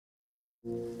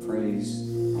praise,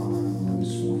 honor, and love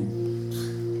this morning.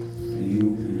 May you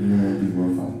will be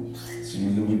glorified. It's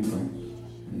in your name we pray.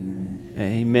 Amen.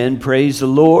 Amen. Praise the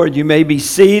Lord. You may be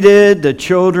seated. The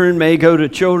children may go to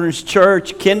children's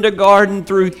church, kindergarten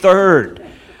through third.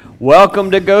 Welcome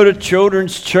to Go to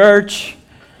Children's Church.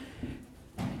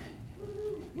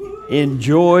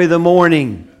 Enjoy the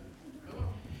morning.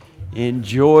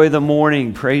 Enjoy the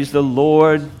morning. Praise the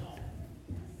Lord.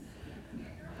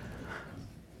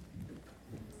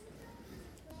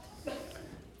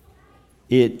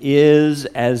 It is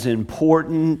as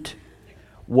important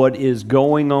what is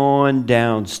going on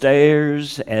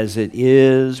downstairs as it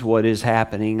is what is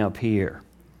happening up here.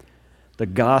 The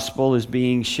gospel is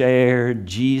being shared.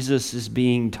 Jesus is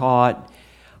being taught.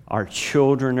 Our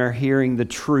children are hearing the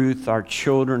truth. Our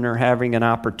children are having an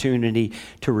opportunity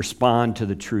to respond to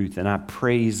the truth. And I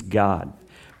praise God.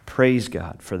 Praise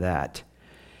God for that.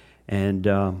 And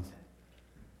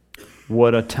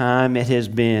what a time it has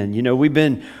been. You know, we've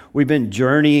been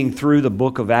journeying through the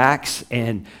book of Acts,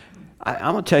 and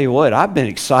I'm going to tell you what, I've been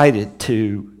excited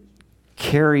to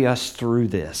carry us through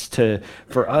this,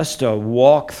 for us to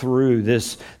walk through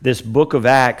this book of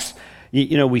Acts.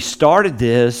 You know, we started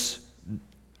this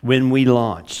when we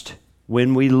launched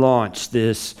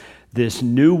this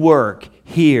new work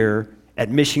here at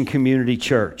Mission Community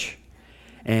Church.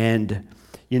 And,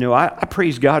 you know, I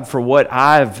praise God for what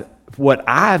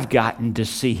I've gotten to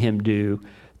see Him do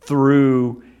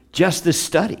through just this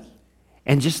study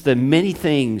and just the many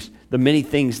things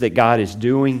that God is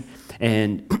doing.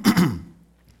 And,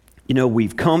 you know,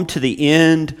 we've come to the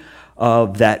end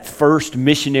of that first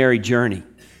missionary journey.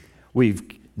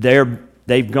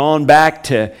 They've gone back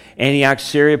to Antioch,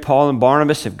 Syria. Paul and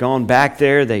Barnabas have gone back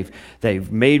there.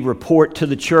 They've made report to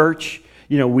the church.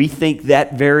 You know, we think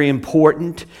that very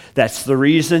important. That's the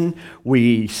reason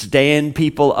we stand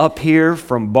people up here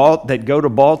that go to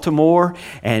Baltimore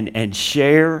and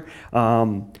share,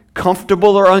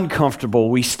 comfortable or uncomfortable.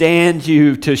 We stand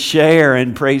you to share,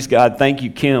 and praise God. Thank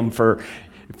you, Kim, for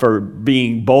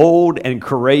being bold and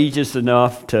courageous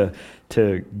enough to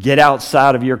get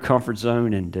outside of your comfort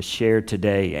zone and to share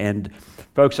today. And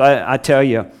folks, I tell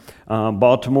you,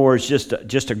 Baltimore is just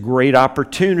a great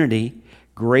opportunity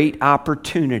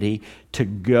to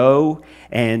go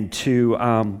and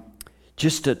to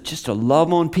just to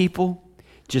love on people,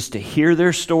 just to hear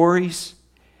their stories.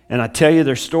 And I tell you,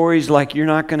 they're stories like you're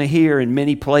not going to hear in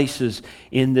many places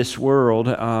in this world.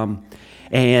 And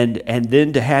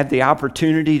then to have the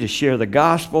opportunity to share the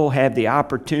gospel, have the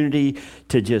opportunity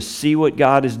to just see what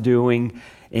God is doing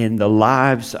in the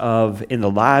lives of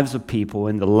people,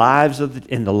 in the life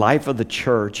of the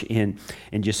church, in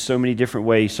just so many different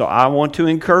ways. So I want to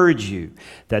encourage you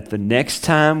that the next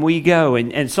time we go,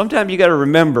 and sometimes you got to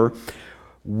remember,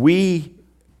 we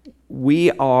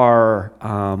have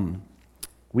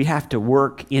to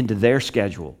work into their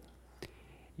schedule.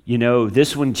 You know,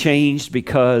 this one changed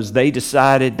because they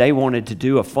decided they wanted to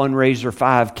do a fundraiser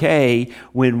 5K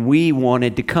when we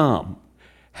wanted to come.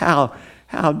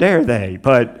 How dare they?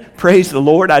 But praise the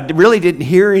Lord, I really didn't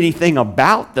hear anything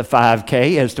about the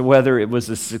 5K as to whether it was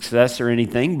a success or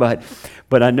anything, but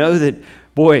I know that,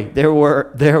 boy, there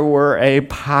were a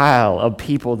pile of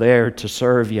people there to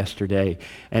serve yesterday,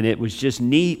 and it was just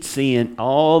neat seeing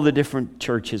all the different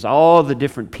churches, all the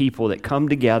different people that come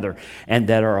together and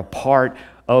that are a part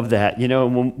of that. You know,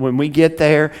 when we get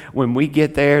there,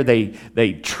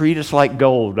 they treat us like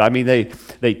gold. I mean,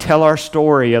 they tell our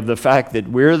story of the fact that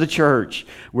we're the church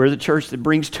that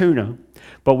brings tuna,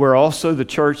 but we're also the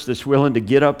church that's willing to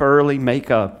get up early, make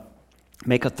a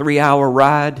 3-hour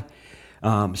ride,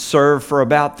 serve for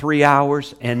about 3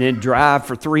 hours, and then drive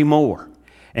for 3 more.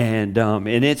 And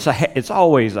it's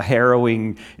always a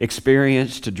harrowing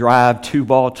experience to drive to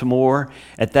Baltimore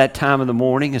at that time of the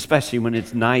morning, especially when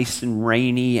it's nice and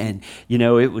rainy. And, you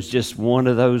know, it was just one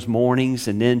of those mornings.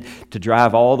 And then to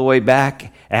drive all the way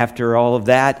back after all of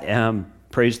that,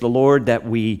 praise the Lord that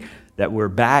we're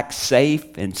back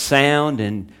safe and sound,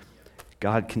 and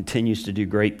God continues to do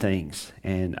great things.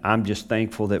 And I'm just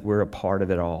thankful that we're a part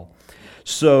of it all.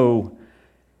 So,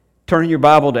 turn your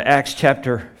Bible to Acts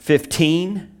chapter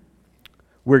 15.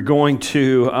 We're going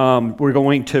to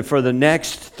for the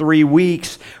next 3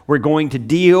 weeks, we're going to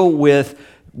deal with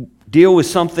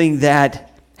something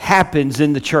that happens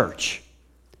in the church.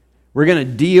 We're going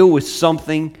to deal with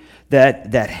something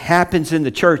that happens in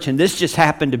the church, and this just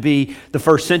happened to be the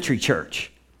first century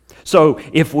church. So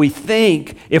if we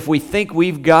think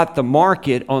we've got the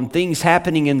market on things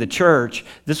happening in the church,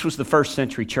 this was the first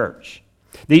century church.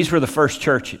 These were the first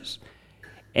churches.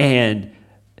 And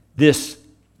this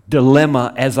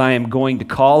dilemma, as I am going to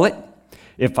call it,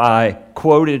 if I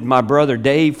quoted my brother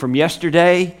Dave from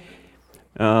yesterday,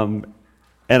 and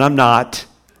I'm not,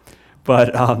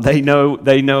 but they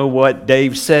know what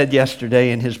Dave said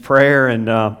yesterday in his prayer,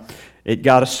 and it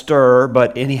got a stir.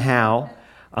 But anyhow,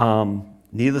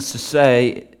 needless to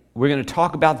say, we're going to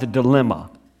talk about the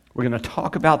dilemma. We're going to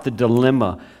talk about the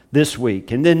dilemma this week.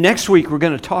 And then next week, we're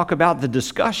going to talk about the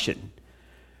discussion.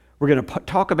 We're going to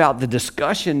talk about the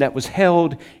discussion that was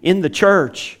held in the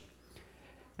church.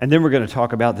 And then we're going to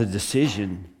talk about the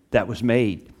decision that was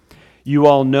made. You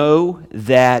all know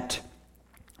that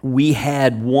we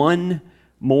had one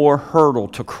more hurdle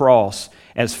to cross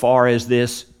as far as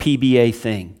this PBA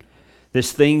thing.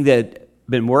 This thing that I've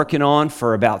been working on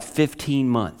for about 15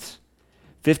 months.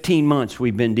 15 months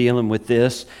we've been dealing with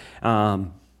this,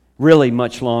 really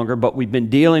much longer, but we've been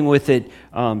dealing with it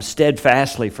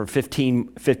steadfastly for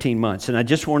 15 months. And I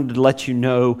just wanted to let you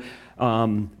know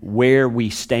where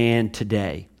we stand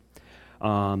today.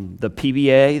 The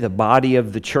PBA, the body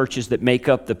of the churches that make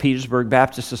up the Petersburg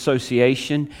Baptist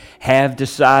Association, have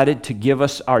decided to give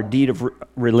us our deed of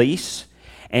release,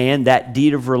 and that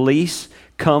deed of release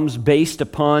comes based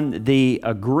upon the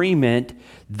agreement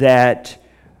that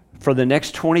for the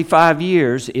next 25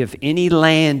 years, if any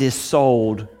land is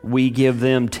sold, we give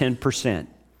them 10%.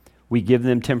 We give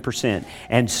them 10%.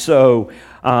 And so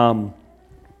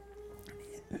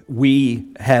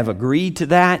we have agreed to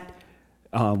that.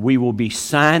 We will be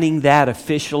signing that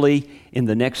officially in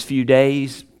the next few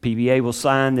days. PBA will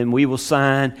sign, then we will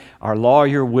sign. Our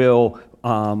lawyer will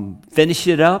finish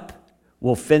it up.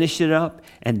 We'll finish it up,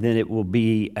 and then it will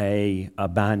be a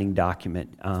binding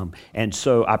document. And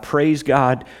so I praise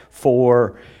God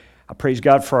for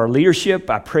our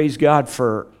leadership. I praise God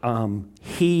for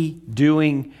He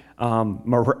doing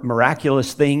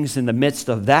miraculous things in the midst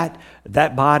of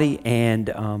that body,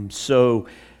 and so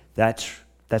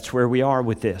that's where we are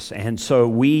with this. And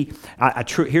so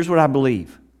here's what I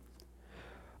believe.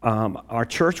 Our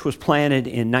church was planted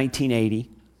in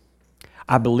 1980.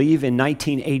 I believe in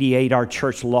 1988 our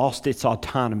church lost its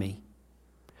autonomy,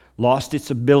 lost its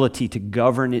ability to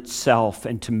govern itself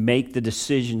and to make the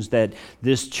decisions that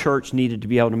this church needed to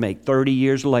be able to make. 30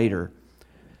 years later,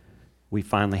 we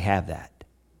finally have that.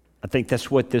 I think that's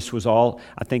what this was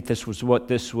what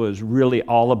this was really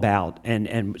all about.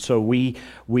 And so we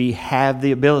have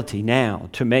the ability now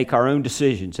to make our own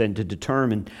decisions and to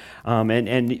determine,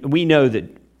 and we know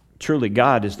that truly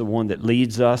God is the one that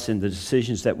leads us in the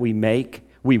decisions that we make.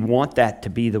 We want that to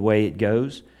be the way it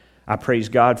goes. I praise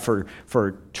God for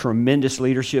tremendous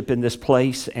leadership in this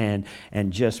place, I'm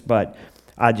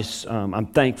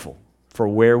thankful for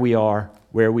where we are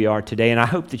today, and I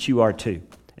hope that you are too.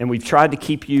 And we've tried to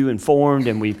keep you informed,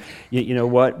 and we've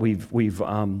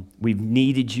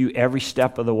needed you every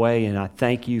step of the way, and I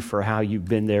thank you for how you've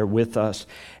been there with us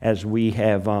as we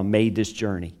have made this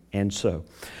journey. And so,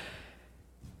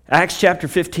 Acts chapter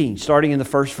 15, starting in the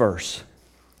first verse.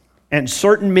 And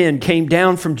certain men came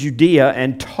down from Judea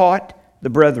and taught the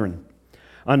brethren,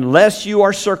 unless you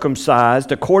are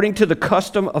circumcised according to the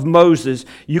custom of Moses,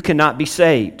 you cannot be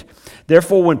saved.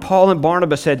 Therefore, when Paul and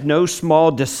Barnabas had no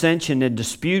small dissension and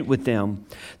dispute with them,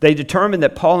 they determined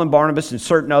that Paul and Barnabas and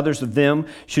certain others of them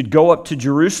should go up to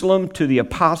Jerusalem to the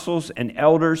apostles and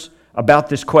elders about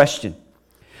this question.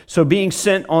 So being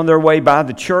sent on their way by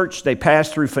the church, they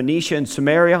passed through Phoenicia and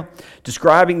Samaria,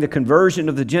 describing the conversion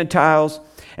of the Gentiles,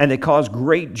 and they caused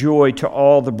great joy to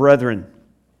all the brethren.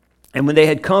 And when they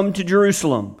had come to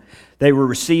Jerusalem, they were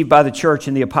received by the church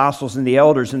and the apostles and the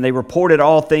elders, and they reported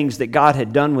all things that God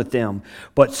had done with them.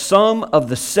 But some of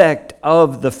the sect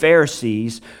of the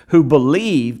Pharisees who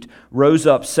believed rose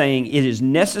up, saying, it is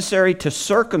necessary to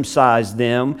circumcise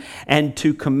them and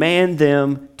to command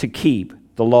them to keep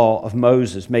the law of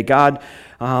Moses. May God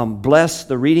bless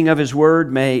the reading of His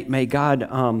Word. May God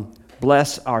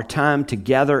bless our time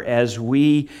together as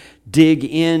we dig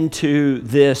into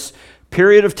this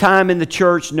period of time in the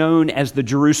church known as the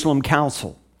Jerusalem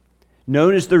Council.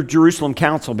 Known as the Jerusalem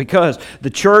Council because the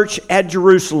church at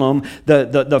Jerusalem,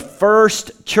 the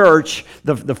first church,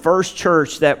 the first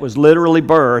church that was literally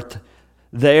birthed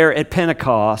there at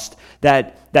Pentecost,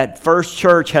 that first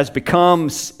church has become,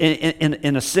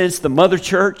 in a sense, the mother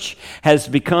church, has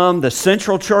become the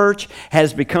central church,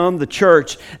 has become the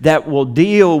church that will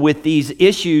deal with these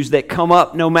issues that come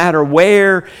up no matter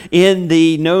where in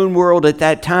the known world at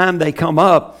that time they come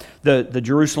up. The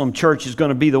Jerusalem church is going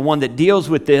to be the one that deals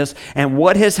with this. And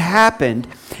what has happened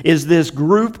is this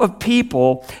group of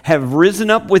people have risen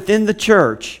up within the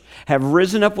church,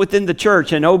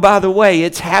 And oh, by the way,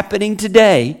 it's happening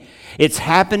today. It's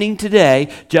happening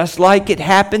today, just like it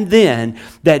happened then,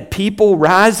 that people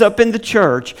rise up in the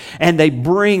church and they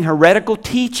bring heretical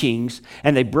teachings,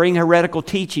 and they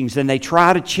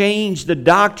try to change the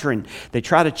doctrine. They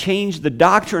try to change the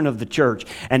doctrine of the church.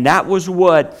 And that was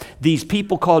what these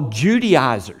people called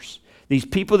Judaizers. These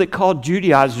people that called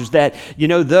Judaizers, that,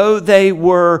 though they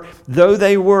were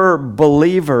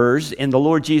believers in the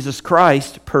Lord Jesus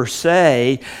Christ per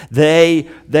se,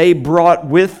 they brought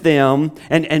with them,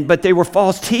 but they were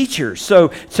false teachers. So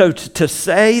to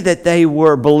say that they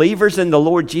were believers in the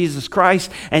Lord Jesus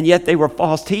Christ and yet they were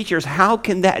false teachers, how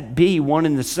can that be one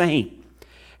and the same?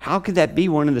 How can that be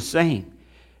one and the same?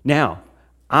 Now,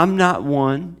 I'm not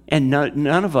one, and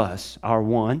none of us are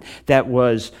one, that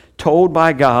was told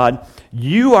by God,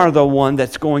 you are the one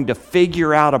that's going to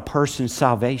figure out a person's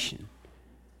salvation.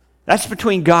 That's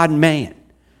between God and man.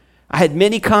 I had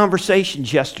many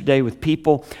conversations yesterday with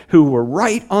people who were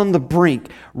right on the brink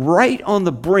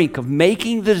of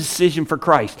making the decision for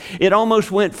Christ. It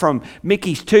almost went from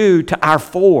Mickey's 2 to our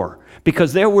 4,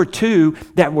 because there were 2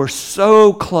 that were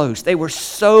so close. They were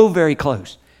so very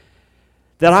close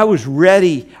that I was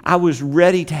ready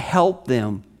to help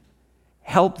them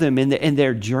in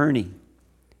their journey.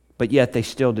 But yet they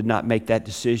still did not make that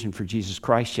decision for Jesus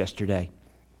Christ yesterday.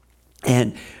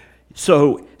 And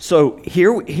so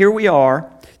here we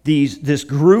are, this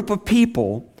group of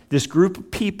people, these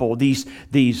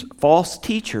false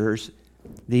teachers,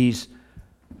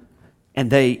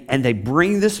 and they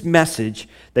bring this message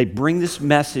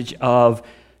of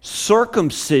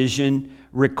circumcision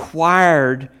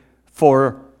required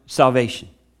for salvation.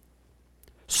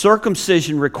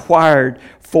 Circumcision required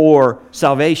for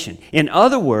salvation. In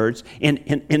other words,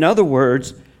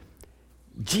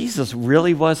 Jesus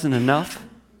really wasn't enough.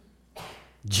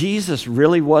 Jesus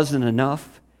really wasn't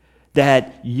enough,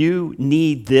 that you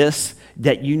need this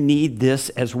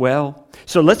as well.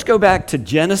 So let's go back to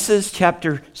Genesis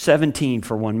chapter 17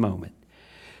 for one moment.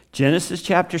 Genesis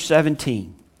chapter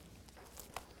 17.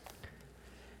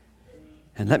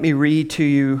 And let me read to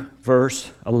you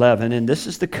verse 11. And this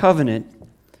is the covenant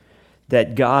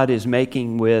that God is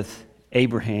making with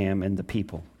Abraham and the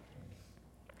people.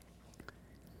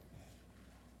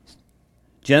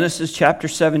 Genesis chapter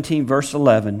 17, verse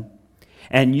 11.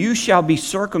 And you shall be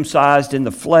circumcised in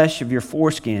the flesh of your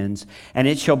foreskins, and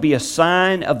it shall be a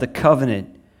sign of the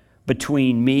covenant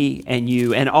between me and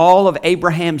you. And all of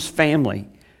Abraham's family,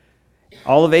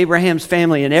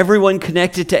 and everyone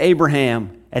connected to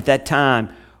Abraham at that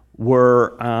time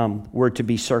were to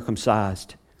be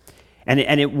circumcised. And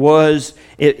it was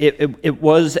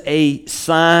a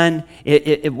sign.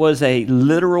 It was a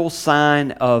literal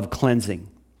sign of cleansing.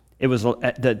 It was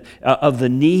of the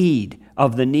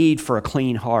need for a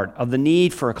clean heart, of the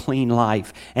need for a clean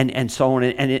life, and so on.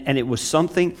 And it was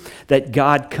something that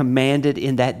God commanded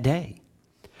in that day.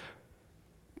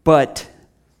 But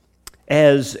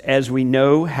as we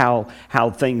know how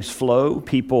things flow,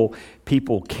 people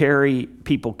carry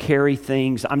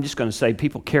things. I'm just going to say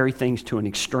people carry things to an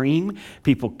extreme.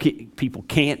 People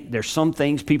can't. There's some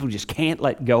things people just can't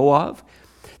let go of.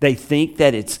 They think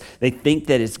that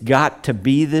it's got to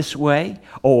be this way,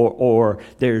 or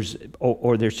there's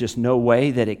just no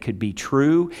way that it could be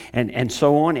true, and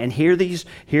so on. And here these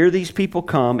people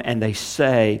come and they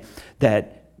say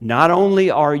that not only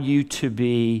are you to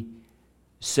be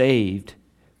saved,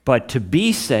 but to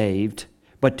be saved,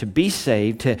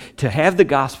 to have the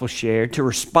gospel shared, to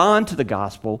respond to the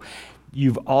gospel,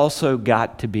 you've also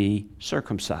got to be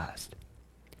circumcised.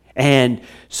 And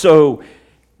so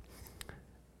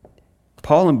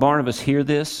Paul and Barnabas hear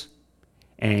this,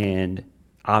 and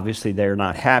obviously they're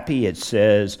not happy. It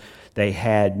says they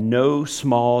had no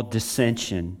small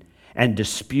dissension and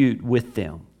dispute with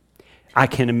them. I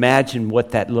can imagine what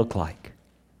that looked like.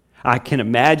 I can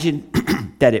imagine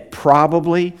that it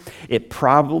probably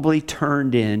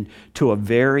turned into a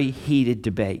very heated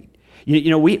debate.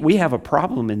 We have a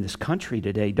problem in this country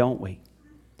today, don't we?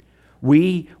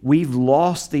 We've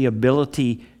lost the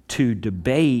ability to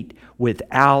debate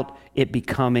without it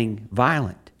becoming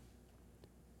violent,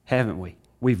 haven't we?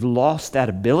 We've lost that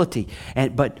ability,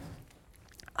 but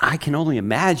I can only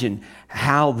imagine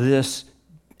how this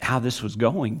was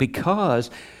going,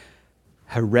 because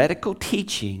heretical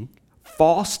teaching,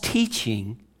 false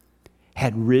teaching,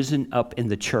 had risen up in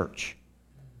the church.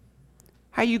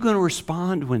 How are you going to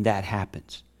respond when that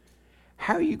happens?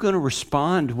 How are you going to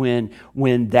respond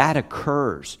when that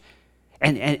occurs?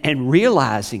 And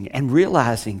realizing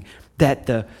that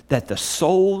the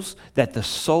souls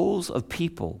of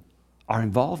people are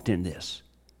involved in this.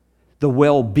 The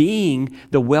well-being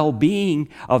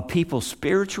of people's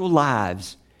spiritual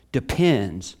lives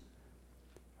depends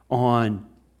on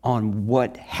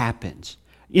what happens.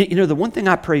 You know, the one thing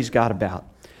I praise God about,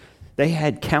 they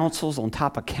had councils on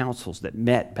top of councils that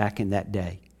met back in that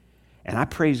day. And I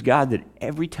praise God that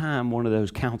every time one of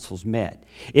those councils met,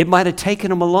 it might have taken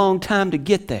them a long time to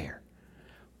get there,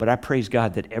 but I praise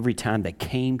God that every time they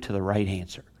came to the right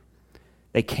answer.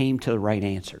 They came to the right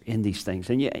answer in these things.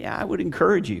 And yeah, I would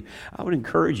encourage you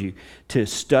to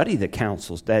study the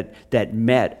councils that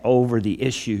met over the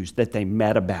issues that they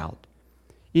met about.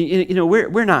 You know,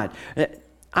 we're not,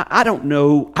 I don't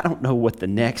know what the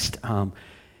next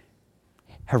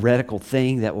heretical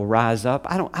thing that will rise up.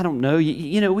 I don't know.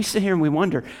 You know, we sit here and we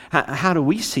wonder, how do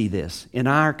we see this in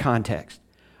our context?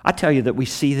 I tell you that we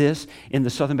see this in the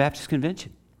Southern Baptist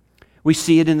Convention. We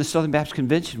see it in the Southern Baptist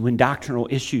Convention when doctrinal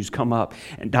issues come up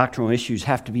and doctrinal issues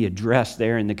have to be addressed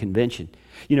there in the convention.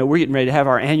 You know, we're getting ready to have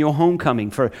our annual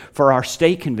homecoming for our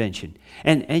state convention.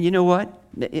 And you know what?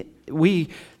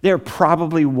 There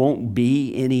probably won't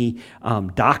be any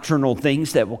doctrinal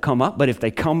things that will come up, but if they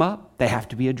come up, they have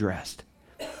to be addressed.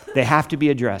 They have to be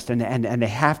addressed, and they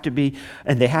have to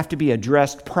be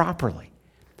addressed properly.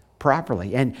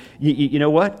 And you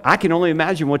know what? I can only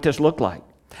imagine what this looked like.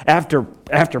 After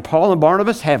Paul and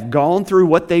Barnabas have gone through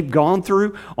what they've gone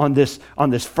through on this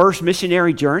first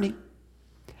missionary journey,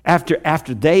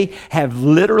 after they have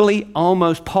literally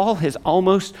Paul has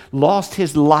almost lost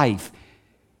his life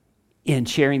in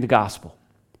sharing the gospel,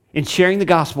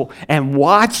 and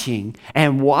watching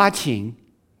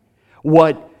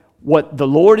what the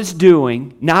Lord is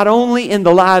doing, not only in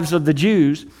the lives of the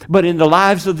Jews, but in the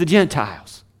lives of the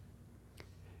Gentiles.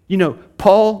 You know,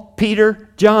 Paul, Peter,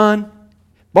 John,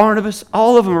 Barnabas,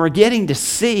 all of them are getting to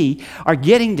see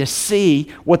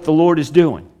what the Lord is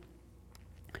doing.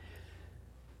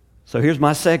 So here's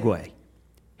my segue.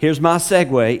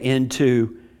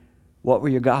 Into what were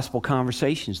your gospel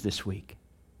conversations this week?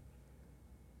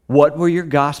 What were your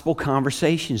gospel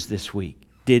conversations this week?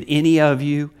 Did any of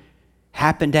you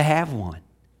happen to have one?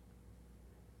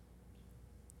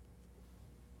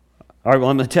 All right, well,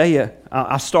 I'm going to tell you,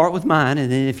 I'll start with mine,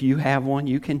 and then if you have one,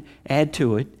 you can add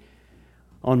to it.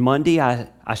 On Monday,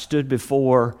 I stood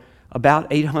before about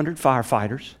 800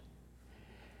 firefighters,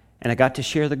 and I got to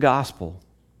share the gospel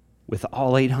with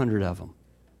all 800 of them.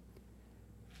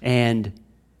 And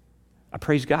I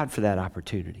praise God for that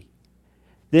opportunity.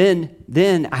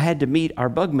 Then I had to meet our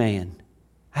bug man.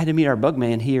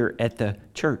 Here at the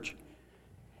church.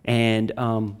 And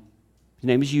his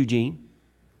name is Eugene.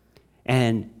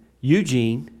 And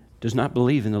Eugene does not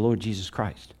believe in the Lord Jesus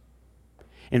Christ.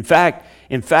 In fact,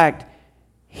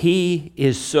 he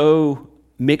is so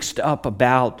mixed up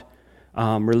about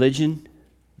religion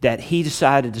that he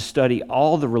decided to study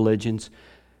all the religions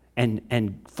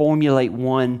and formulate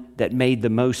one that made the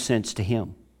most sense to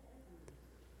him.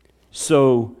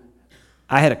 So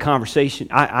I had a conversation.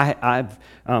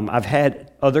 I've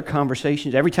had other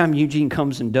conversations. Every time Eugene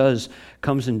comes and does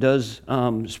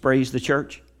sprays the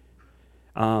church,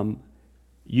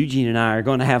 Eugene and I are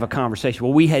going to have a conversation.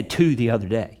 Well, we had two the other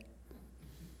day.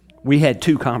 We had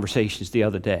two conversations the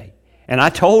other day. And I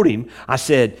told him, I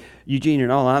said, Eugene, in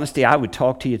all honesty, I would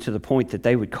talk to you to the point that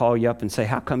they would call you up and say,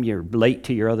 how come you're late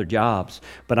to your other jobs?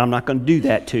 But I'm not going to do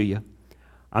that to you.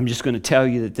 I'm just going to tell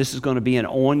you that this is going to be an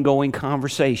ongoing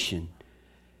conversation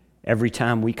every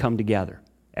time we come together,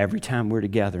 every time we're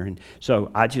together. And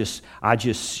so I just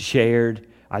shared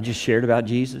about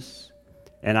Jesus.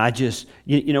 And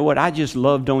you know what? I just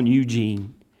loved on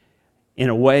Eugene in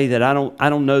a way that I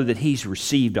don't know that he's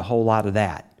received a whole lot of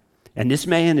that. And this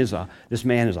man is a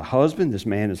husband. This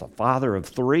man is a father of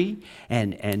 3,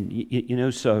 and you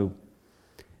know, so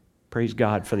praise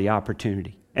God for the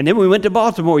opportunity. And then we went to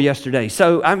Baltimore yesterday.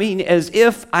 So I mean, as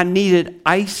if I needed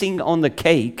icing on the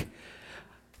cake,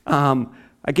 I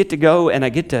get to go and I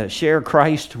get to share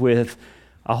Christ with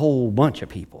a whole bunch of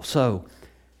people. So,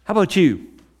 how about you?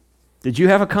 Did you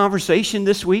have a conversation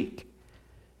this week?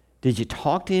 Did you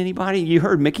talk to anybody? You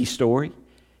heard Mickey's story.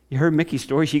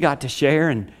 She got to share,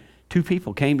 and 2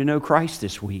 people came to know Christ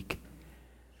this week.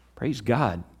 Praise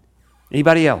God.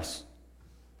 Anybody else?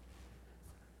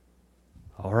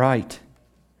 All right.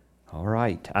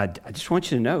 I just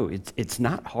want you to know it's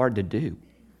not hard to do.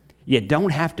 You don't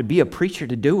have to be a preacher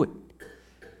to do it.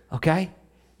 Okay?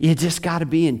 You just got to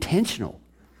be intentional.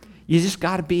 You just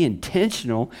got to be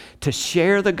intentional to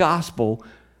share the gospel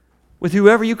with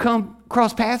whoever you come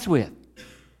cross paths with.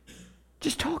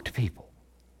 Just talk to people.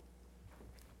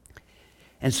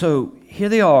 And so here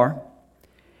they are.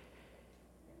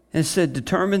 And it said, they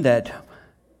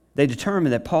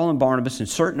determined that Paul and Barnabas and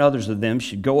certain others of them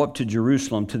should go up to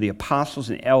Jerusalem to the apostles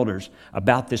and elders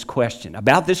about this question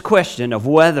of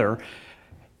whether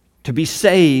To be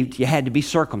saved, you had to be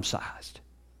circumcised.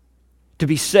 To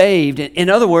be saved, in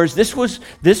other words, this was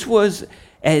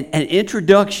an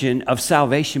introduction of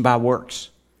salvation by works.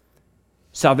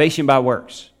 Salvation by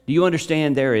works. Do you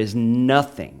understand there is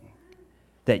nothing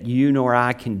that you nor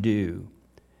I can do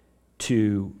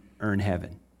to earn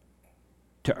heaven,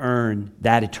 to earn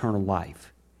that eternal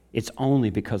life? It's only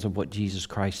because of what Jesus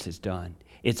Christ has done.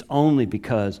 It's only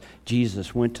because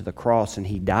Jesus went to the cross and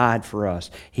He died for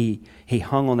us. He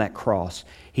hung on that cross.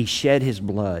 He shed His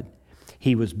blood.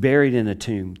 He was buried in a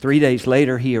tomb. 3 days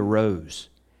later, He arose.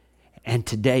 And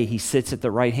today, He sits at the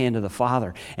right hand of the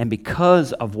Father. And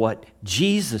because of what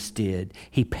Jesus did,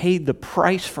 He paid the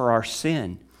price for our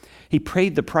sin. He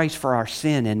paid the price for our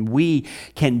sin, and we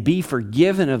can be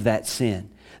forgiven of that sin.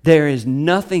 There is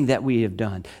nothing that we have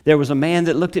done. There was a man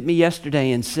that looked at me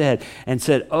yesterday and said,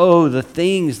 "Oh, the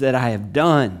things that I have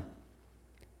done."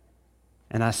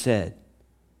 And I said,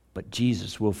 "But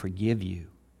Jesus will forgive you.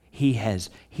 He has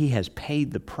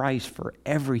paid the price for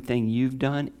everything you've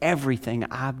done, everything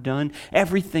I've done,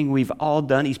 everything we've all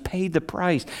done. He's paid the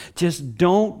price. Just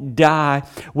don't die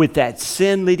with that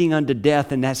sin leading unto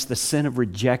death, and that's the sin of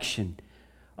rejection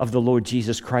of the Lord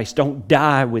Jesus Christ. Don't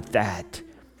die with that.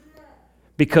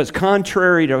 Because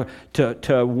contrary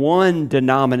to one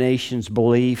denomination's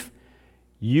belief,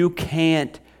 you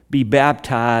can't be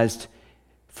baptized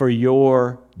for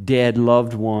your dead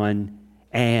loved one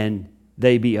and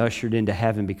they be ushered into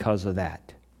heaven because of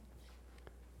that.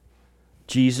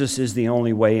 Jesus is the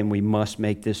only way, and we must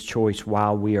make this choice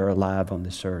while we are alive on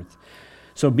this earth.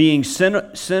 So being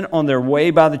sent on their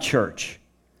way by the church.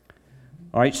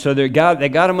 All right, so they got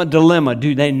them a dilemma,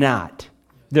 do they not?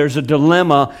 There's a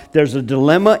dilemma. There's a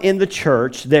dilemma in the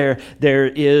church. There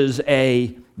is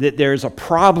a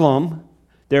problem.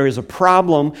 There is a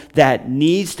problem that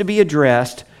needs to be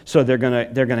addressed. So they're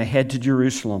gonna head to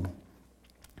Jerusalem.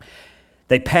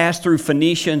 They pass through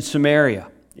Phoenicia and Samaria.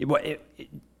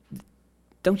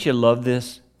 Don't you love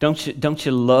this? Don't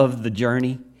you love the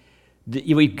journey?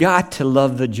 We've got to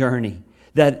love the journey.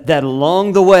 That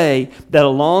along the way,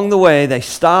 they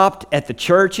stopped at the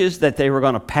churches that they were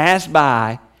going to pass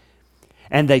by,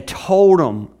 and they told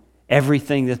them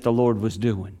everything that the Lord was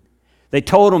doing. They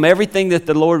told them everything that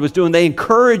the Lord was doing. They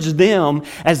encouraged them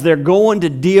as they're going to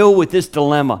deal with this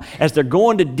dilemma, as they're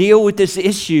going to deal with this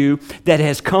issue that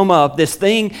has come up, this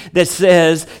thing that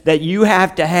says that you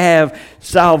have to have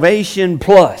salvation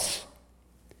plus,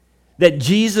 that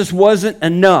Jesus wasn't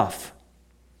enough.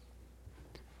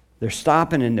 They're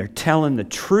stopping and they're telling the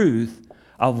truth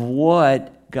of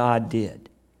what God did,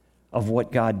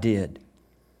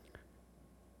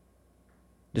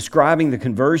 Describing the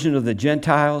conversion of the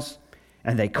Gentiles,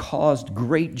 and they caused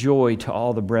great joy to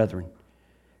all the brethren.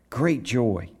 Great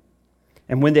joy.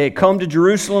 And when they had come to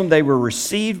Jerusalem, they were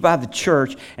received by the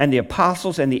church and the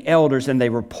apostles and the elders, and they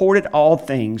reported all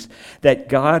things that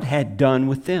God had done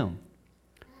with them.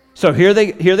 So here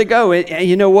they go. And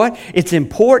you know what? It's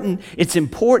important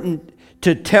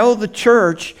to tell the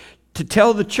church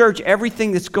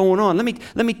everything that's going on.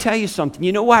 Let me tell you something.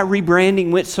 You know why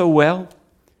rebranding went so well?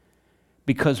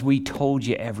 Because we told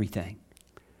you everything.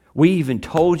 We even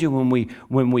told you when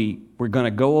we were going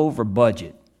to go over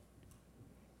budget.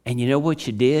 And you know what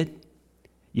you did?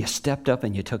 You stepped up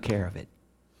and you took care of it.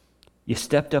 You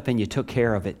stepped up and you took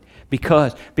care of it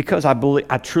because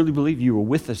I truly believe you were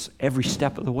with us every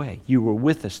step of the way. You were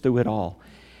with us through it all.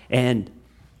 And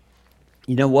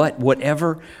you know what?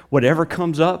 Whatever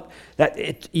comes up,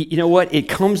 it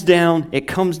comes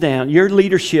down. Your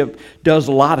leadership does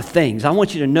a lot of things. I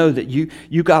want you to know that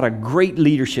you got a great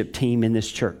leadership team in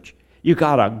this church. You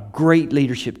got a great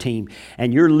leadership team,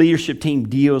 and your leadership team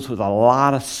deals with a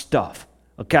lot of stuff,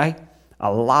 okay?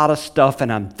 A lot of stuff,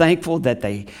 and I'm thankful that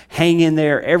they hang in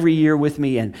there every year with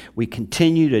me, and we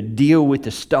continue to deal with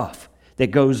the stuff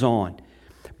that goes on.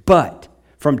 But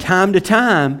from time to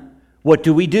time, what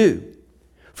do?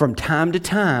 From time to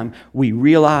time, we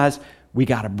realize we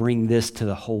got to bring this to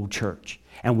the whole church.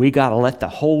 And we got to let the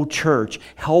whole church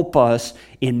help us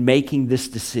in making this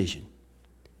decision.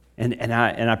 And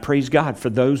I praise God for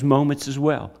those moments as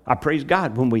well. I praise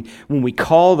God when we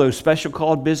call those special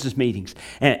called business meetings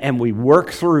and we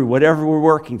work through whatever we're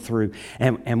working through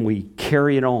and we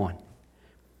carry it on.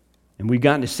 And we've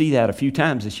gotten to see that a few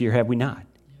times this year, have we not?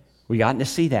 We've gotten to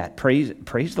see that.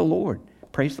 Praise the Lord.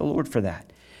 Praise the Lord for that.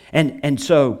 And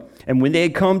when they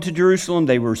had come to Jerusalem,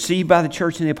 they were received by the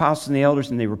church and the apostles and the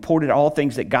elders, and they reported all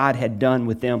things that God had done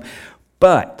with them.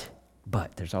 But,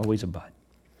 there's always a but.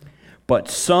 But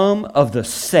some of the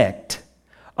sect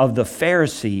of the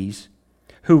Pharisees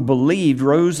who believed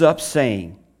rose up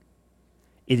saying,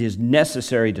 it is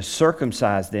necessary to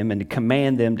circumcise them and to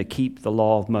command them to keep the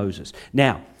law of Moses.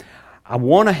 Now, I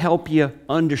want to help you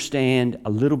understand a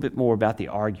little bit more about the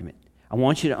argument. I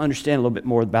want you to understand a little bit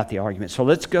more about the argument. So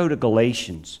let's go to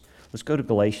Galatians. Let's go to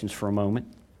Galatians for a moment.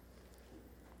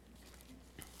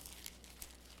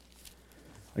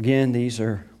 Again, these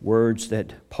are words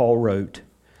that Paul wrote.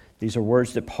 These are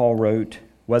words that Paul wrote,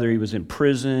 whether he was in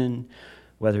prison,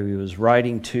 whether he was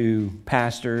writing to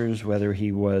pastors, whether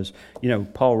he was,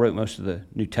 Paul wrote most of the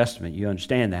New Testament. You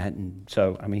understand that. And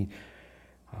so,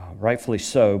 rightfully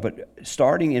so. But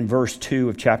starting in verse 2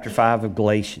 of chapter 5 of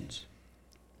Galatians,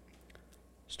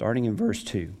 starting in verse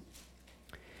 2,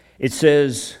 it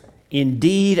says,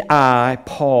 "Indeed I,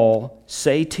 Paul,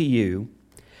 say to you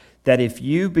that if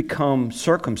you become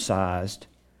circumcised,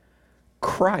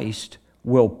 Christ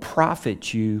will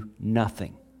profit you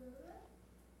nothing."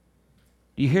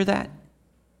 Do you hear that?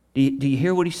 Do you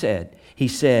hear what he said? He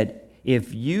said,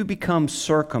 if you become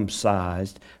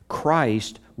circumcised,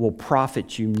 Christ will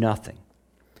profit you nothing.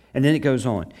 And then it goes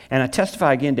on. "And I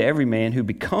testify again to every man who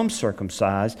becomes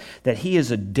circumcised that he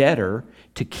is a debtor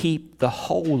to keep the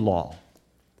whole law."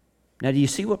 Now, do you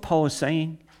see what Paul is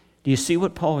saying? Do you see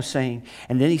what Paul is saying?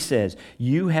 And then he says,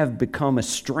 you have become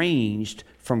estranged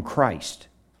from Christ.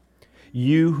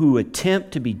 You who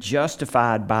attempt to be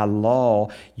justified by law,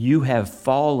 you have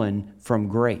fallen from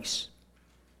grace.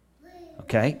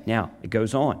 Okay, now it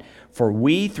goes on. "For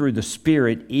we through the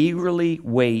Spirit eagerly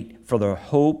wait for the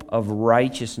hope of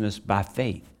righteousness by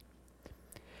faith.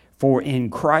 For in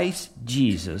Christ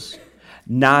Jesus,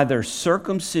 neither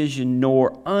circumcision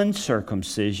nor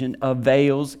uncircumcision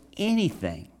avails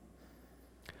anything,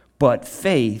 but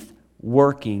faith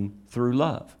working through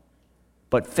love."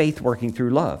 But faith working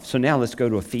through love. So now let's go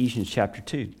to Ephesians chapter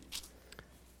 2.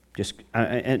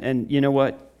 And you know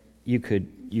what? You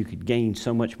could gain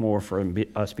so much more from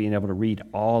us being able to read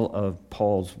all of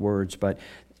Paul's words, but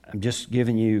I'm just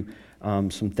giving you some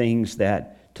things to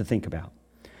think about.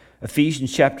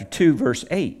 Ephesians chapter 2, verse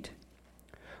 8.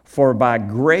 "For by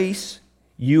grace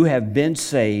you have been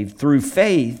saved through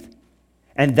faith,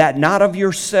 and that not of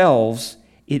yourselves,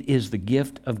 it is the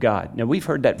gift of God." Now, we've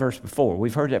heard that verse before.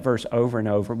 We've heard that verse over and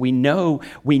over. We know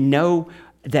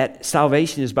that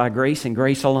salvation is by grace and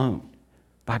grace alone.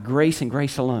 By grace and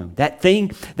grace alone. That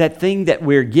thing that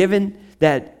we're given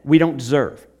that we don't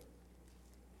deserve.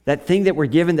 That thing that we're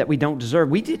given that we don't deserve.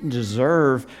 We didn't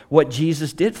deserve what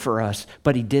Jesus did for us,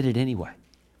 but he did it anyway.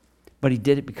 But he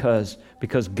did it because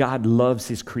God loves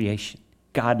his creation.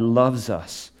 God loves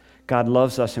us. God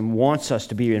loves us and wants us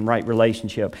to be in right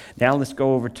relationship. Now let's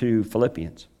go over to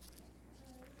Philippians.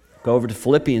 Go over to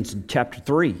Philippians in chapter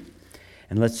 3.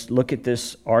 And let's look at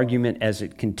this argument as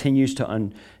it continues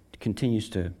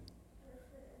to.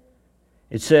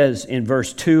 It says in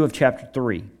verse 2 of chapter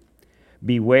 3,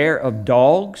 "Beware of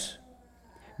dogs,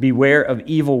 beware of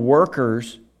evil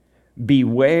workers,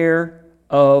 beware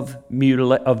of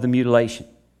the mutilation."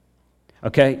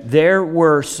 Okay, there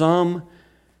were some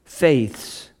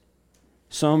faiths,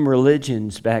 some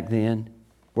religions back then.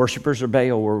 Worshippers of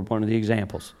Baal were one of the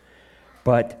examples.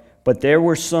 But there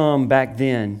were some back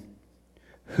then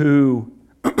who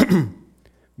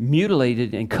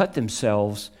mutilated and cut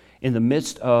themselves in the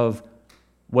midst of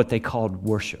what they called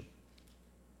worship.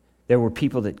 There were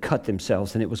people that cut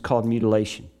themselves, and it was called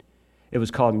mutilation. It was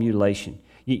called mutilation.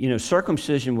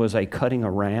 Circumcision was a cutting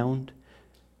around.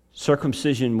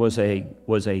 Circumcision was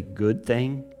a good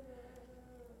thing,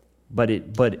 but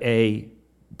a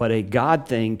God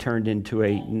thing turned into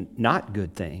a not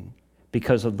good thing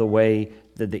because of the way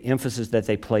that the emphasis that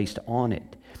they placed on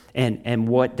it. And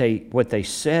what they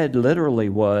said literally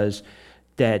was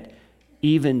that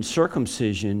even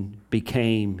circumcision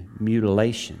became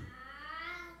mutilation.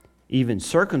 Even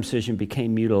circumcision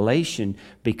became mutilation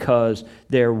because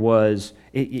there was,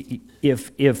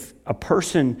 if a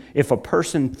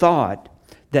person thought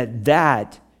that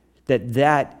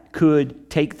could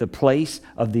take the place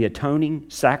of the atoning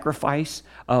sacrifice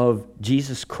of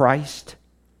Jesus Christ,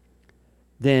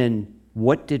 then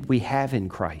what did we have in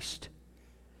Christ?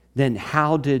 Then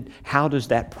how does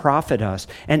that profit us?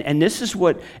 And this is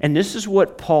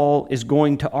what Paul is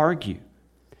going to argue.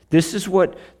 This is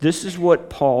what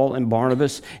Paul and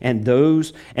Barnabas and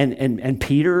those and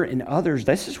Peter and others,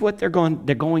 this is what they're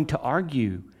going to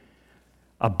argue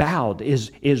about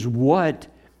is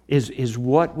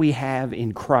what we have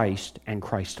in Christ and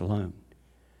Christ alone.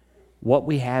 What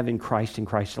we have in Christ and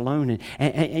Christ alone.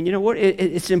 And you know what?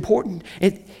 It's important.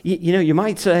 You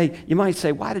might say,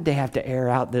 why did they have to air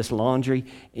out this laundry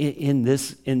in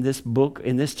this book,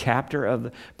 in this chapter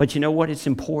but you know what? It's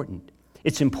important.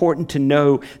 It's important to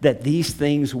know that these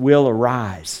things will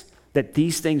arise. that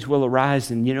these things will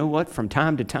arise. And you know what? From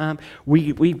time to time,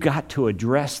 we've got to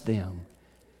address them.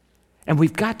 And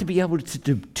we've got to be able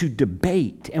to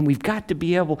debate, and we've got to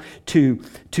be able to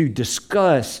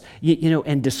discuss,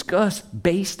 and discuss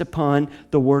based upon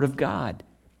the Word of God,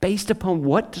 based upon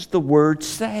what does the Word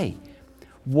say.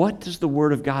 What does the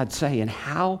Word of God say, and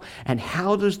how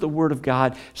does the Word of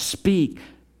God speak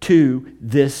to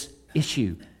this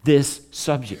issue, this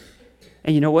subject?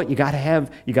 And you know what? You got to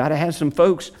have some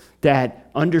folks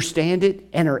that understand it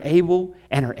and are able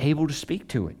to speak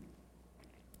to it.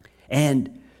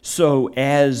 And so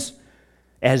as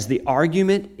the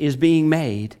argument is being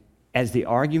made,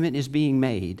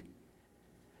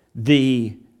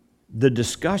 the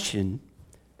discussion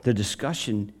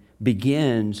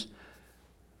begins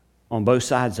on both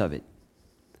sides of it.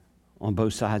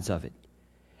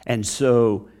 And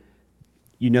so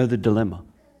you know the dilemma.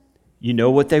 You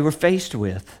know what they were faced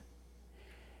with.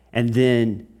 And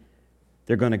then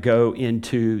they're going to go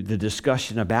into the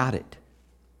discussion about it.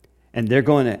 And they're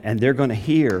going to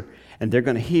hear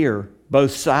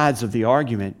both sides of the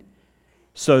argument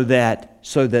so that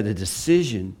a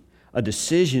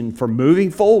decision for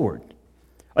moving forward,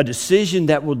 a decision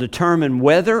that will determine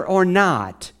whether or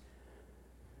not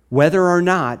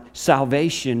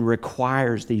salvation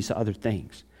requires these other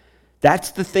things.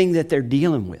 That's the thing that they're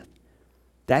dealing with.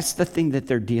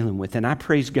 And I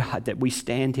praise God that we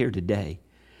stand here today,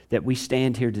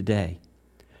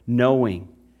 knowing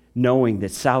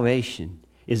that salvation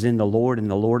is in the Lord and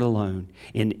the Lord alone,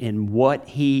 in what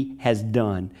He has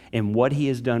done, and what He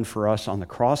has done for us on the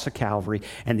cross of Calvary.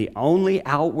 And the only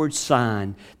outward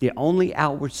sign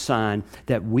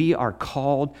that we are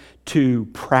called to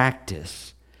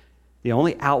practice, the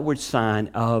only outward sign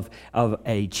of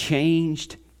a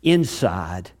changed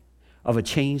inside,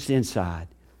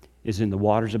 is in the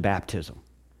waters of baptism.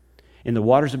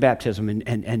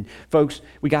 And folks,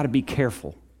 we got to be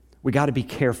careful.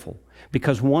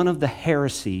 Because one of the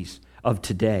heresies of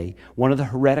today, one of the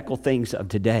heretical things of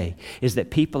today, is that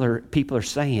people are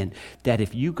saying that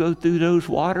if you go through those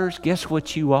waters, guess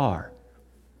what you are?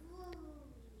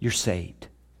 You're saved.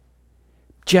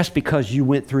 Just because you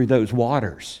went through those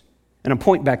waters. And I'm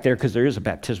pointing back there because there is a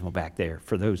baptismal back there,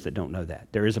 for those that don't know that.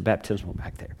 There is a baptismal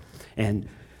back there. And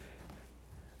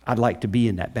I'd like to be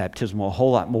in that baptismal a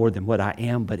whole lot more than what I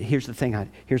am, but here's the thing I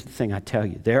tell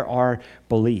you. There are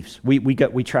beliefs. We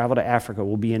travel to Africa.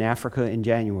 We'll be in Africa in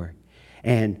January.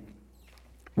 And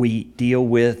we deal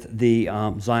with the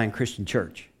Zion Christian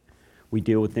Church. We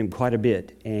deal with them quite a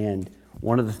bit. And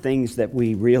one of the things that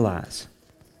we realize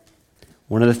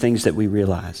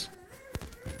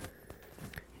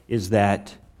is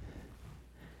that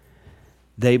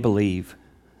they believe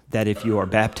that if you are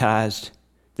baptized,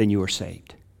 then you are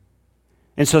saved.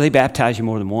 And so they baptize you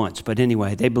more than once. But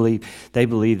anyway, they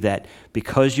believe that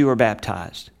because you are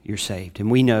baptized, you're saved.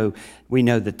 And we know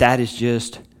that is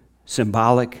just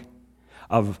symbolic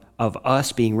of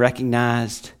us being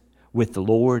recognized with the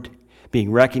Lord,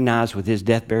 being recognized with His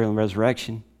death, burial, and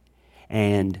resurrection.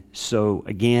 And so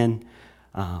again,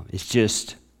 it's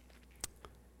just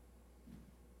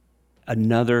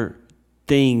another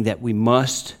thing that we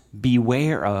must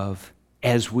beware of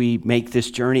as we make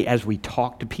this journey, as we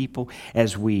talk to people,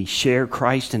 as we share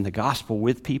Christ and the gospel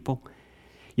with people.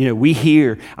 We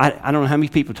hear, I don't know how many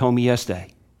people told me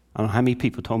yesterday,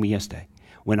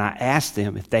 when I asked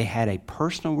them if they had a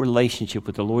personal relationship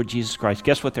with the Lord Jesus Christ,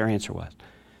 guess what their answer was?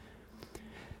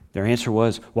 Their answer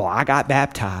was, well, I got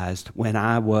baptized when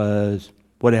I was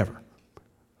whatever,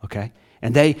 okay?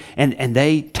 And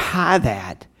they tie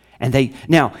that.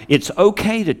 Now, it's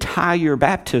okay to tie your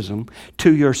baptism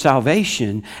to your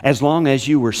salvation as long as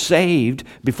you were saved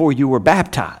before you were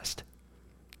baptized.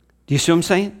 Do you see what I'm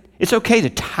saying? It's okay to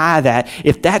tie that.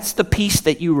 If that's the piece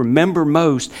that you remember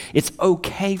most, it's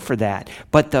okay for that.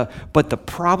 But the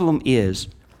problem is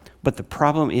the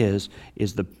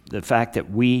fact that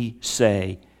we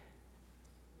say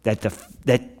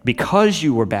that because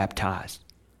you were baptized.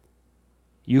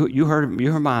 You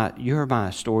heard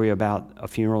my story about a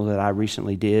funeral that I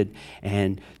recently did,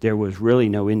 and there was really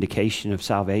no indication of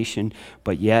salvation.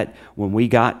 But yet, when we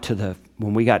got to the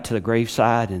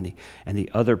graveside, and the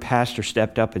other pastor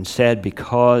stepped up and said,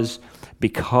 because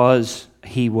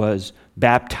he was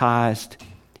baptized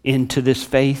into this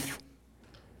faith,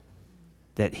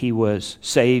 that he was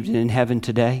saved and in heaven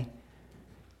today.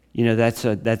 That's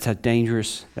a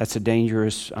dangerous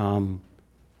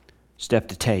step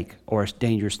to take, or a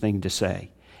dangerous thing to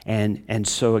say. And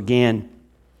so again,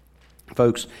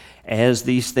 folks, as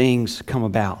these things come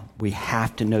about, we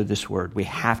have to know this word. We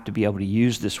have to be able to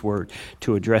use this word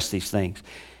to address these things.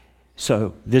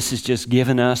 So this is just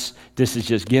giving us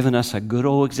a good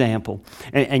old example.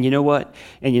 And you know what?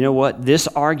 This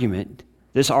argument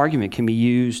can be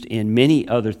used in many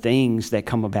other things that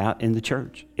come about in the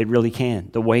church. It really can.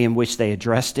 The way in which they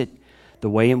addressed it,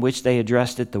 and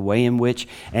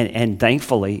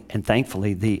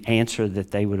thankfully, the answer that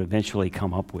they would eventually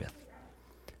come up with.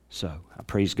 So I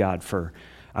praise God for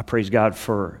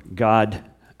God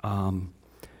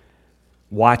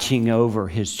watching over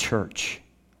His church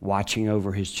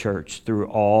through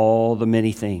all the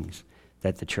many things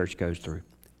that the church goes through.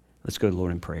 Let's go to the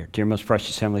Lord in prayer. Dear most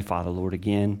precious Heavenly Father, Lord,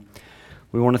 again,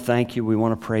 we want to thank you, we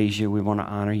want to praise you, we want to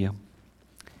honor you.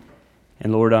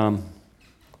 And Lord,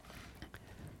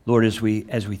 as we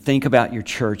think about your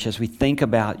church, as we think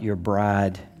about your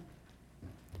bride,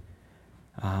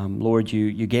 Lord,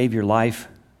 you gave your life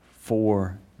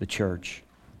for the church.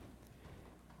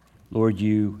 Lord,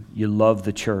 you love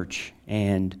the church,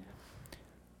 and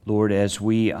Lord, as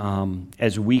we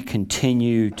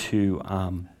continue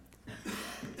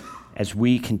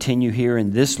here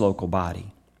in this local body,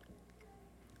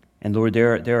 and Lord,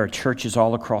 there are churches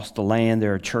all across the land,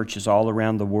 there are churches all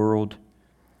around the world.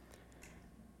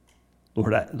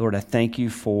 Lord, I thank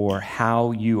you for how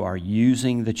you are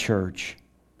using the church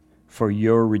for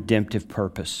your redemptive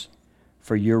purpose,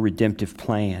 for your redemptive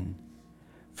plan,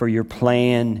 for your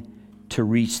plan to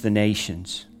reach the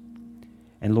nations.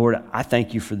 And Lord, I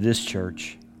thank you for this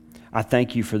church. I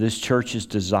thank you for this church's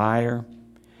desire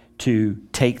to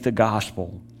take the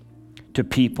gospel to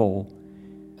people,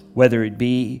 whether it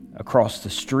be across the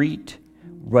street,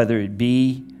 whether it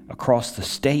be across the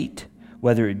state,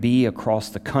 whether it be across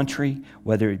the country,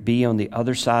 whether it be on the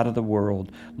other side of the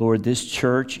world. Lord, this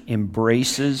church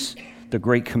embraces the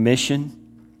Great Commission.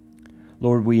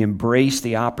 Lord, we embrace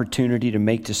the opportunity to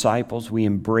make disciples. We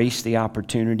embrace the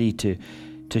opportunity to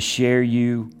share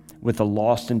you with a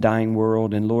lost and dying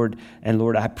world. And Lord,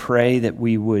 I pray that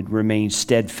we would remain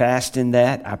steadfast in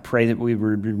that. I pray that we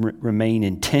would remain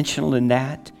intentional in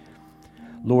that.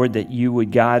 Lord, that you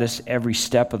would guide us every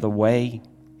step of the way.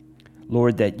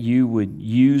 Lord, that you would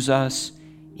use us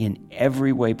in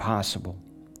every way possible.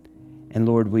 And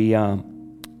Lord, we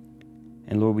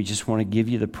just want to give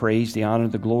you the praise, the honor,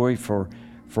 the glory for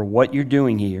what you're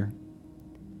doing here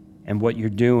and what you're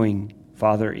doing,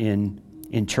 Father, in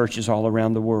churches all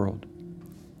around the world.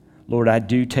 Lord, I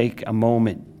do take a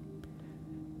moment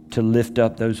to lift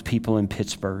up those people in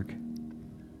Pittsburgh.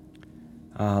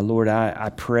 Lord, I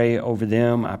pray over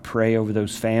them. I pray over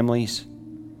those families.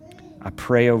 I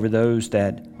pray over those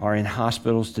that are in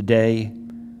hospitals today.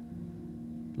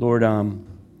 Lord, I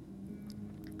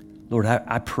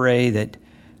pray that,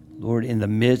 Lord, in the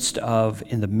midst of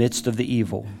the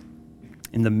evil,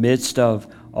 in the midst of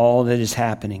all that is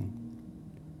happening,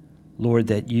 Lord,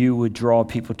 that you would draw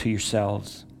people to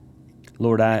yourselves.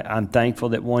 Lord, I'm thankful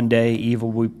that one day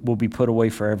evil will be put away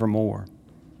forevermore.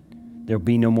 There'll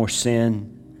be no more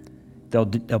sin. There'll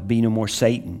be no more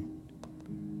Satan.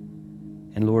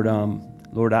 And Lord,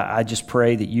 I just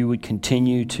pray that you would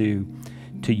continue to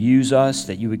use us,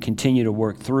 that you would continue to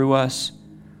work through us,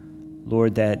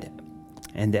 Lord.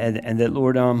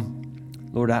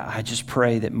 Lord, I just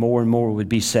pray that more and more would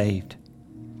be saved.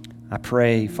 I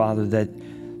pray, Father, that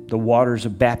the waters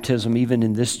of baptism, even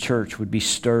in this church, would be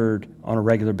stirred on a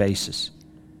regular basis.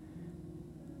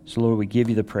 So, Lord, we give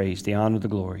you the praise, the honor, the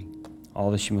glory,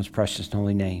 all this in your most precious and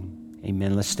holy name.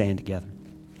 Amen. Let's stand together.